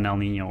worried about an El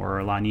Nino or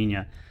a La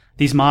Nina,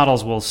 these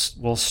models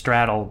will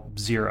straddle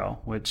zero,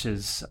 which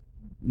is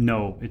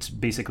it's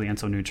basically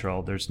ENSO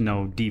neutral. There's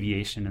no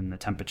deviation in the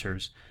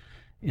temperatures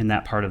in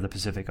that part of the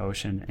Pacific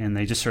Ocean. And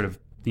they just sort of,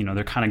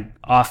 they're kind of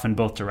off in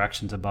both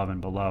directions, above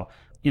and below.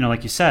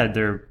 Like you said,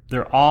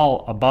 they're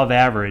all above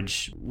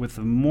average, with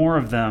more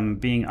of them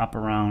being up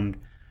around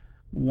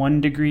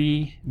 1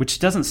 degree, which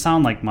doesn't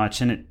sound like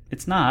much, and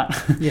it's not.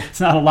 Yeah. It's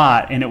not a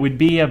lot, and it'd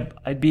be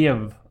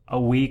a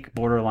weak,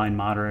 borderline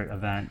moderate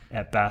event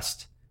at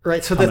best.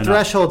 Right. So the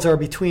thresholds are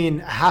between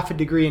half a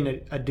degree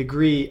and a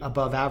degree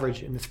above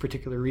average in this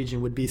particular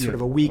region would be sort of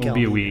a weak. It would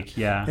be a weak,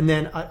 yeah. And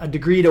then a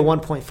degree to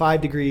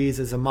 1.5 degrees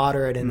is a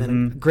moderate, and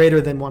then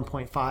greater than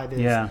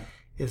 1.5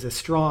 is a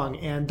strong.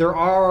 And there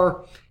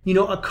are,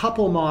 a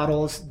couple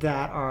models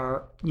that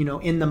are,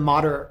 in the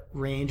moderate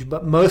range,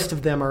 but most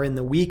of them are in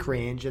the weak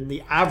range. And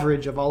the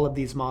average of all of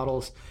these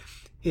models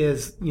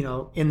is,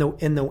 in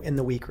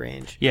the weak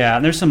range. Yeah,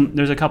 and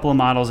there's a couple of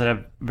models that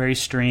have very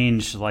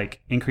strange, like,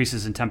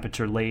 increases in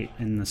temperature late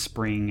in the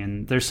spring,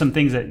 and there's some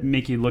things that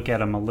make you look at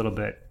them a little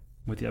bit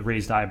with a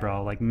raised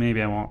eyebrow, like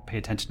maybe I won't pay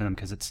attention to them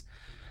because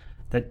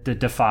that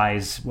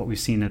defies what we've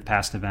seen in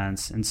past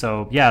events. And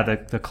so, yeah,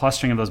 the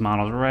clustering of those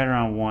models right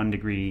around 1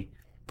 degree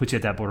puts you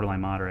at that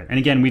borderline moderate. And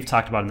again, we've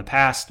talked about in the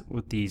past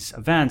with these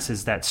events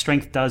is that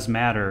strength does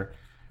matter.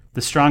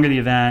 The stronger the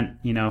event,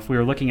 if we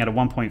were looking at a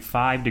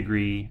 1.5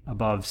 degree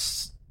above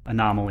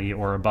anomaly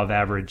or above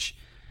average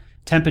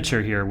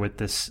temperature here with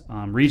this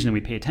region that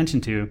we pay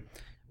attention to,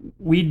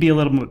 we'd be a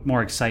little bit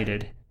more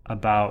excited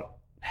about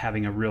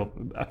having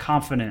a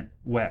confident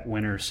wet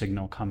winter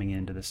signal coming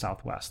into the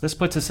southwest. This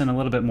puts us in a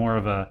little bit more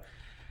of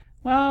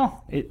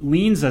it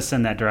leans us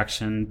in that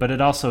direction, but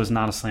it also is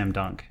not a slam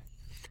dunk.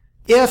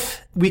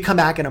 If we come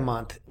back in a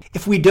month,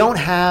 if we don't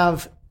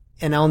have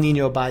an El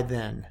Nino by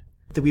then,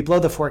 did we blow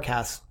the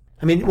forecast?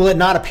 I mean, will it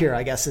not appear,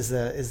 I guess, is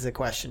the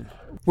question.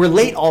 We're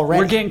late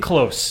already. We're getting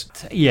close.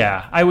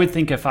 Yeah, I would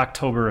think if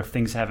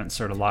things haven't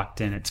sort of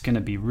locked in, it's going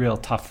to be real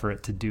tough for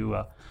it to do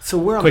a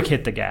quick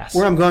hit the gas.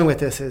 Where I'm going with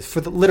this is,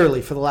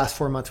 literally for the last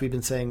 4 months, we've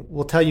been saying,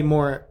 we'll tell you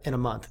more in a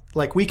month.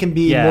 Like, we can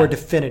be more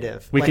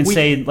definitive. We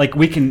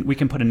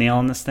can put a nail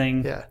on this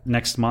thing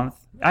next month.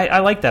 I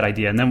like that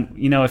idea. And then,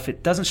 if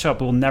it doesn't show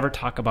up, we'll never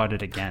talk about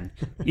it again.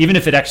 Even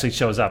if it actually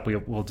shows up,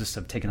 we'll just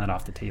have taken that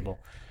off the table.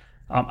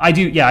 I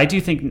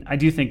do think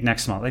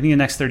next month. I think the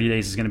next 30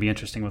 days is going to be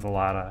interesting with a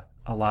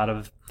lot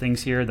of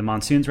things here. The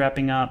monsoon's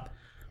wrapping up.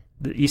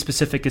 The East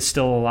Pacific is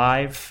still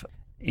alive,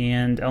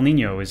 and El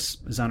Nino is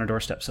on our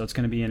doorstep. So it's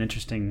going to be an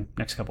interesting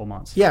next couple of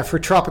months. Yeah, for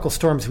tropical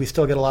storms, we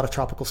still get a lot of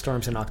tropical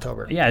storms in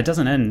October. Yeah, it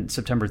doesn't end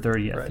September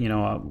 30th.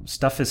 Right.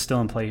 Stuff is still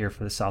in play here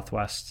for the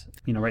Southwest.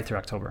 Right through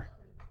October.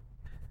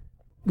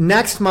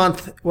 Next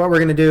month, what we're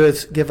going to do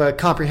is give a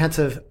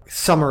comprehensive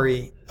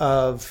summary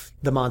of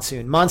the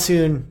monsoon.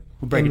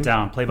 We'll break it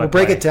down, play by play.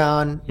 We'll break it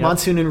down, yep.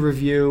 Monsoon in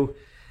review,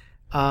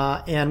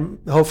 and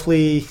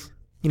hopefully,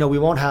 we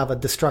won't have a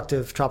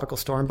destructive tropical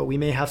storm, but we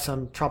may have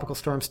some tropical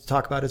storms to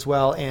talk about as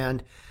well,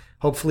 and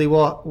hopefully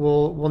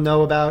we'll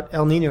know about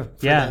El Nino.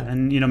 Then.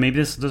 And maybe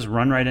this will just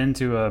run right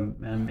into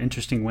an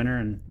interesting winter,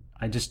 and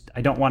I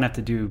don't want to have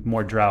to do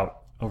more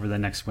drought over the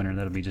next winter.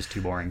 That'll be just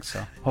too boring.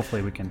 So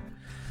hopefully we can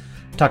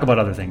talk about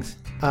other things.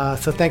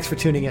 So thanks for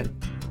tuning in.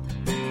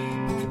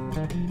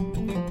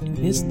 It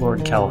is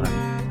Lord Kelvin.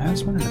 I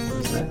was wondering if it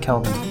was that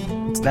Kelvin.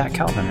 It's that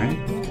Kelvin, right?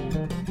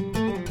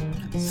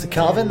 It's the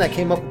Kelvin that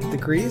came up with the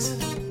degrees?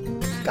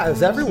 This guy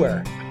was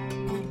everywhere.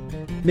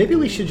 Maybe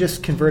we should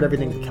just convert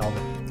everything to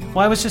Kelvin.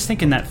 Well, I was just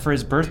thinking that for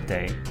his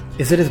birthday.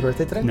 Is it his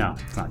birthday today? No,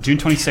 it's not. June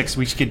 26th,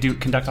 we should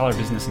conduct all our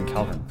business in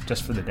Kelvin,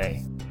 just for the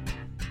day.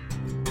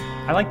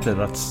 I like the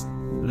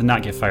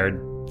not get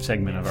fired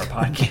segment of our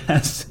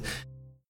podcast.